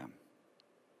them?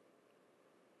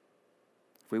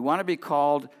 If we want to be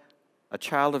called a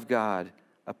child of God,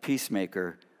 a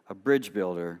peacemaker, a bridge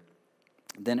builder,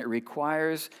 then it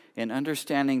requires an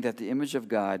understanding that the image of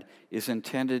God is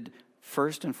intended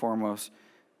first and foremost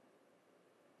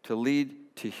to lead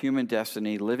to human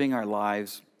destiny, living our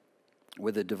lives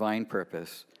with a divine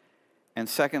purpose. And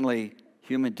secondly,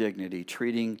 human dignity,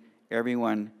 treating every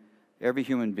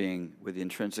human being with the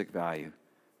intrinsic value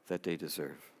that they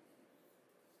deserve.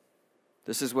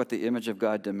 This is what the image of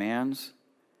God demands.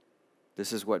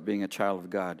 This is what being a child of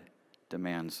God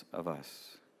demands of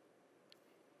us.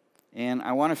 And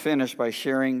I want to finish by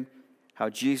sharing how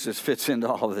Jesus fits into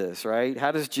all of this, right?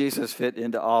 How does Jesus fit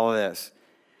into all of this?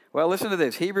 Well, listen to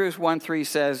this. Hebrews 1:3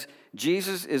 says,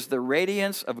 Jesus is the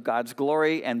radiance of God's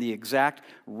glory and the exact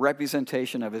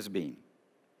representation of his being.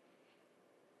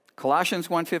 Colossians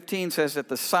 1:15 says that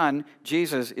the Son,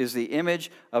 Jesus, is the image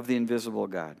of the invisible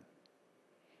God.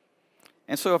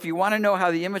 And so if you want to know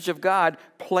how the image of God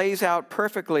plays out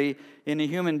perfectly in a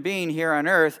human being here on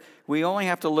earth, we only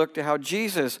have to look to how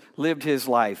Jesus lived his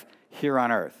life here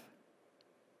on earth.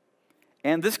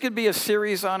 And this could be a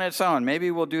series on its own. Maybe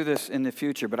we'll do this in the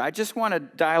future, but I just want to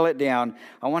dial it down.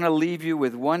 I want to leave you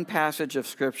with one passage of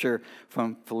Scripture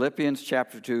from Philippians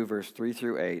chapter 2, verse 3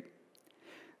 through 8.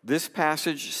 This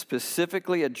passage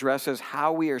specifically addresses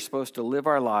how we are supposed to live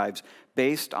our lives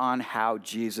based on how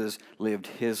Jesus lived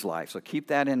his life. So keep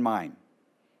that in mind.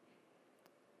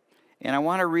 And I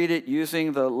want to read it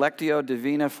using the Lectio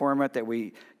Divina format that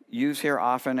we use here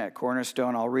often at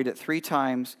Cornerstone. I'll read it 3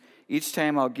 times. Each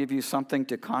time I'll give you something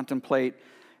to contemplate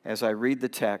as I read the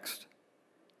text.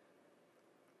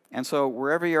 And so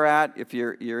wherever you're at, if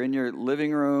you're in your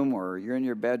living room or you're in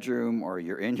your bedroom or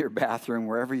you're in your bathroom,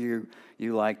 wherever you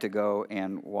like to go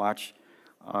and watch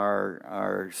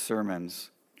our sermons,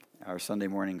 our Sunday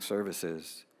morning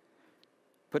services,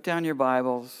 put down your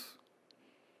Bibles,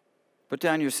 put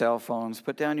down your cell phones,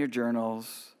 put down your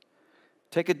journals,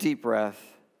 take a deep breath,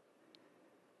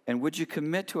 and would you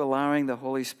commit to allowing the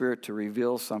Holy Spirit to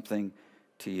reveal something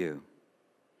to you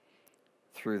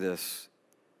through this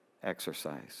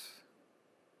exercise?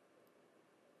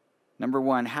 Number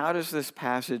one, how does this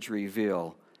passage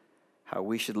reveal how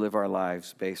we should live our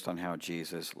lives based on how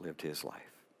Jesus lived his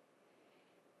life?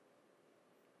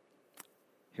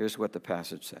 Here's what the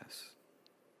passage says.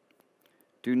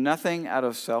 Do nothing out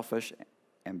of selfish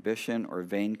ambition or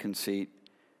vain conceit.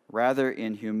 Rather,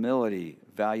 in humility,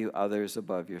 value others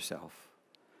above yourself.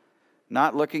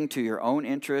 Not looking to your own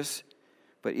interests,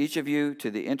 but each of you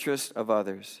to the interest of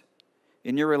others.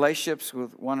 In your relationships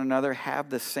with one another, have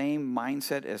the same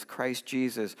mindset as Christ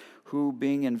Jesus, who,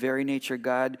 being in very nature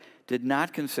God, did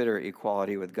not consider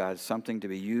equality with God something to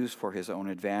be used for his own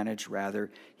advantage. Rather,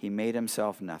 he made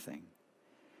himself nothing.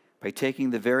 By taking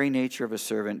the very nature of a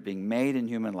servant, being made in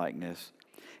human likeness,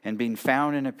 and being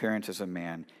found in appearance as a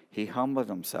man, he humbled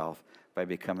himself by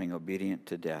becoming obedient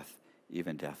to death,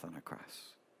 even death on a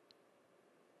cross.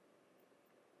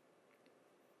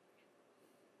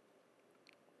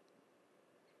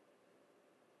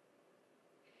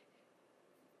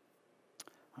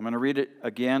 I'm going to read it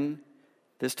again.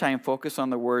 This time, focus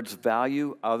on the words,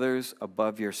 value others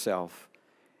above yourself,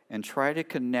 and try to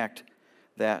connect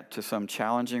that to some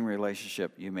challenging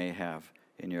relationship you may have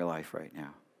in your life right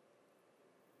now.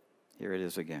 Here it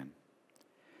is again.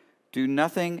 Do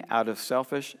nothing out of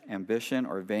selfish ambition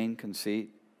or vain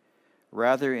conceit.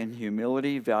 Rather, in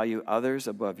humility, value others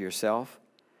above yourself,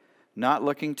 not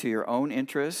looking to your own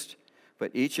interest,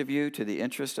 but each of you to the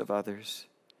interest of others.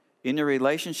 In your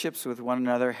relationships with one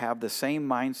another, have the same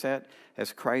mindset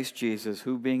as Christ Jesus,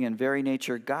 who, being in very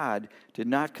nature God, did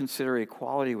not consider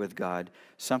equality with God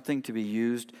something to be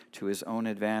used to his own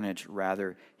advantage.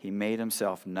 Rather, he made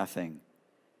himself nothing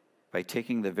by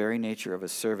taking the very nature of a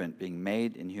servant, being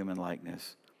made in human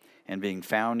likeness, and being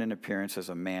found in appearance as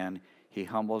a man, he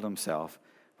humbled himself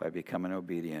by becoming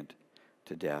obedient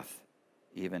to death,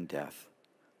 even death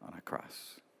on a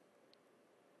cross.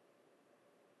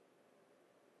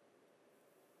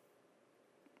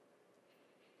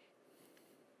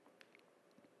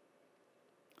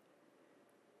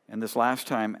 And this last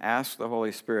time, ask the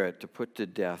Holy Spirit to put to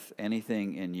death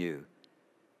anything in you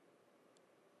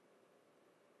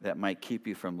that might keep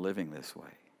you from living this way.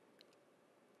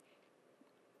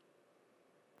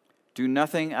 Do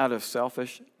nothing out of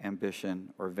selfish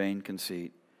ambition or vain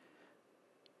conceit.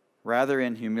 Rather,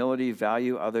 in humility,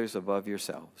 value others above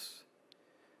yourselves,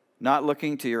 not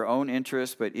looking to your own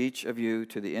interest, but each of you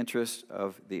to the interest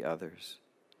of the others.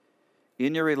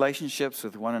 In your relationships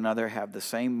with one another, have the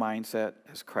same mindset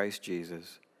as Christ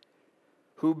Jesus,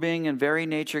 who, being in very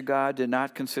nature God, did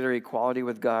not consider equality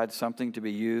with God something to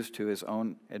be used to his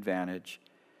own advantage.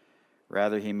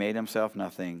 Rather, he made himself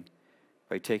nothing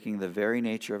by taking the very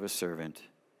nature of a servant,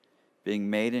 being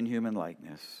made in human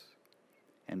likeness,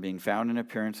 and being found in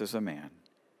appearance as a man.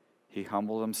 He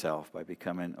humbled himself by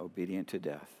becoming obedient to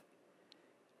death,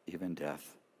 even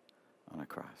death on a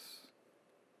cross.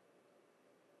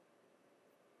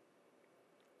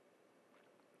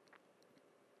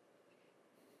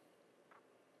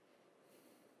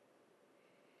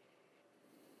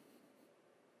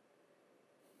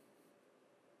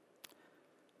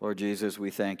 Lord Jesus,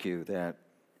 we thank you that,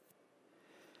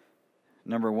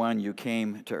 number one, you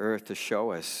came to earth to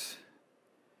show us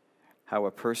how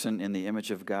a person in the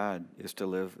image of God is to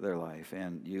live their life,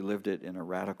 and you lived it in a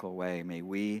radical way. May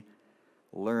we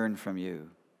learn from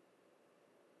you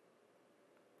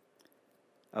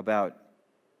about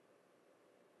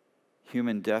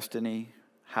human destiny,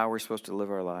 how we're supposed to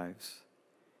live our lives,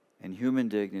 and human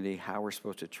dignity, how we're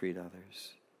supposed to treat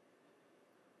others.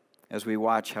 As we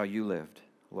watch how you lived,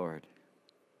 Lord.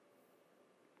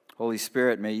 Holy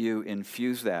Spirit, may you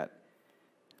infuse that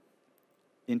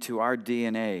into our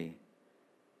DNA,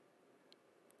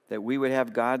 that we would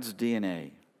have God's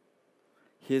DNA,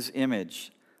 his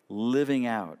image, living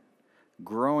out,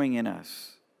 growing in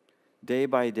us, day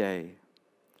by day,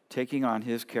 taking on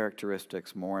his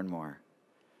characteristics more and more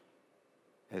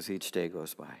as each day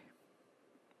goes by.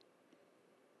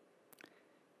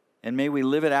 And may we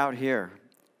live it out here,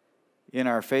 in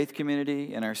our faith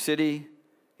community, in our city,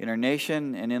 in our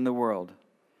nation, and in the world.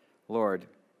 Lord,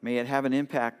 may it have an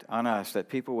impact on us that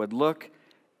people would look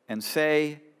and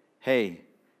say, hey,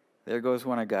 there goes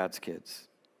one of God's kids.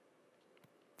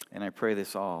 And I pray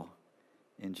this all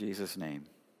in Jesus' name.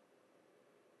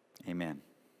 Amen.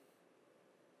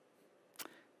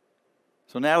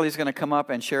 So Natalie's going to come up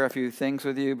and share a few things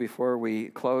with you before we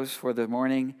close for the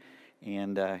morning.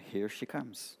 And here she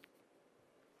comes.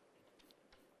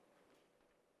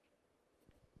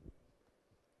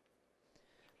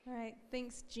 All right,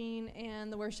 thanks Gene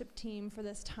and the worship team for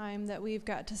this time that we've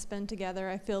got to spend together.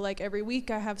 I feel like every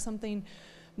week I have something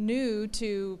new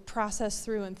to process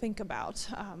through and think about.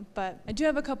 But I do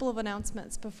have a couple of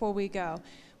announcements before we go.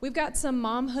 We've got some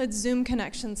Momhood Zoom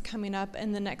connections coming up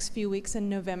in the next few weeks in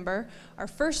November. Our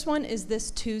first one is this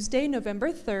Tuesday,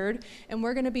 November 3rd, and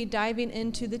we're going to be diving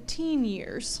into the teen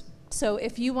years. So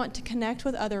if you want to connect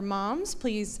with other moms,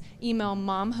 please email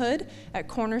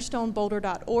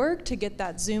momhood@cornerstoneBoulder.org to get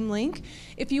that Zoom link.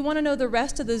 If you want to know the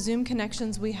rest of the Zoom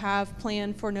connections we have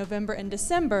planned for November and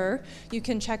December, you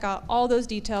can check out all those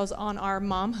details on our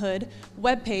Momhood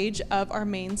webpage of our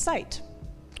main site.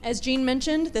 As Gene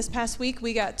mentioned, this past week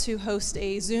we got to host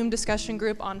a Zoom discussion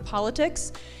group on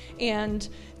politics, and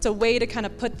it's a way to kind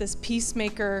of put this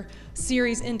Peacemaker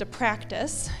series into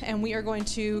practice, and we are going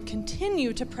to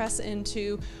continue to press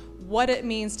into what it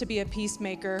means to be a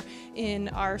peacemaker in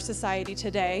our society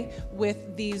today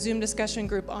with the Zoom discussion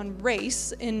group on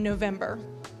race in November.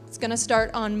 It's going to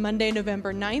start on Monday,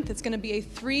 November 9th. It's going to be a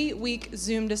 3-week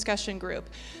Zoom discussion group.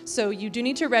 So you do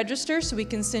need to register so we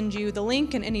can send you the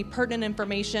link and any pertinent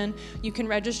information. You can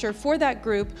register for that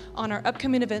group on our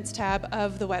upcoming events tab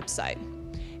of the website.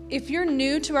 If you're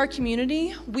new to our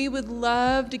community, we would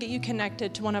love to get you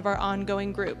connected to one of our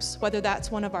ongoing groups, whether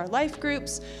that's one of our life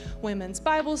groups, women's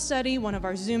Bible study, one of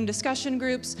our Zoom discussion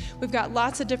groups. We've got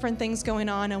lots of different things going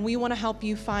on, and we want to help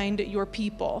you find your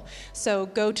people. So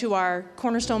go to our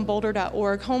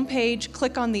cornerstoneBoulder.org homepage,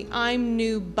 click on the I'm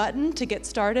New button to get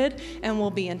started, and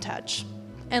we'll be in touch.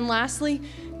 And lastly,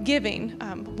 giving.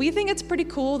 We think it's pretty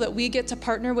cool that we get to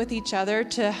partner with each other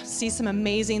to see some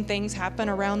amazing things happen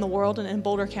around the world and in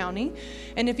Boulder County.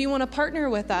 And if you want to partner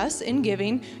with us in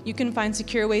giving, you can find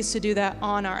secure ways to do that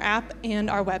on our app and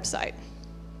our website.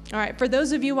 All right, for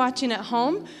those of you watching at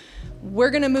home,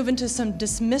 we're going to move into some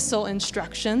dismissal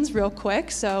instructions real quick,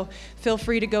 so feel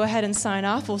free to go ahead and sign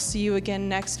off. We'll see you again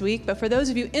next week. But for those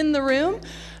of you in the room,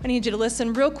 I need you to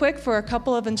listen real quick for a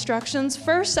couple of instructions.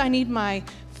 First, I need my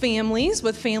families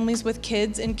with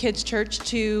kids in Kids Church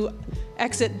to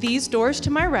exit these doors to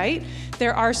my right.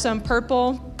 There are some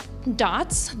purple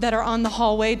dots that are on the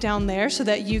hallway down there so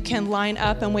that you can line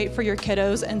up and wait for your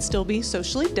kiddos and still be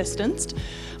socially distanced.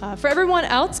 For everyone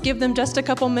else, give them just a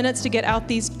couple minutes to get out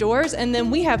these doors, and then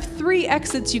we have 3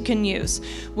 exits you can use.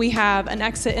 We have an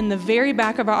exit in the very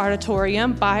back of our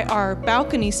auditorium by our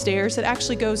balcony stairs that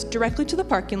actually goes directly to the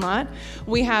parking lot.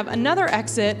 We have another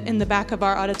exit in the back of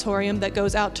our auditorium that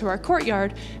goes out to our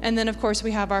courtyard, and then of course we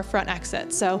have our front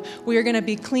exit. So we are going to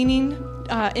be cleaning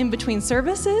in between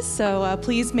services, so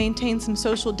please maintain some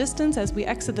social distance as we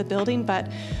exit the building,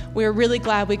 but we're really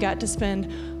glad we got to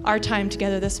spend our time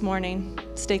together this morning.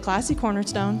 Stay classy,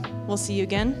 Cornerstone. We'll see you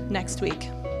again next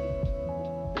week.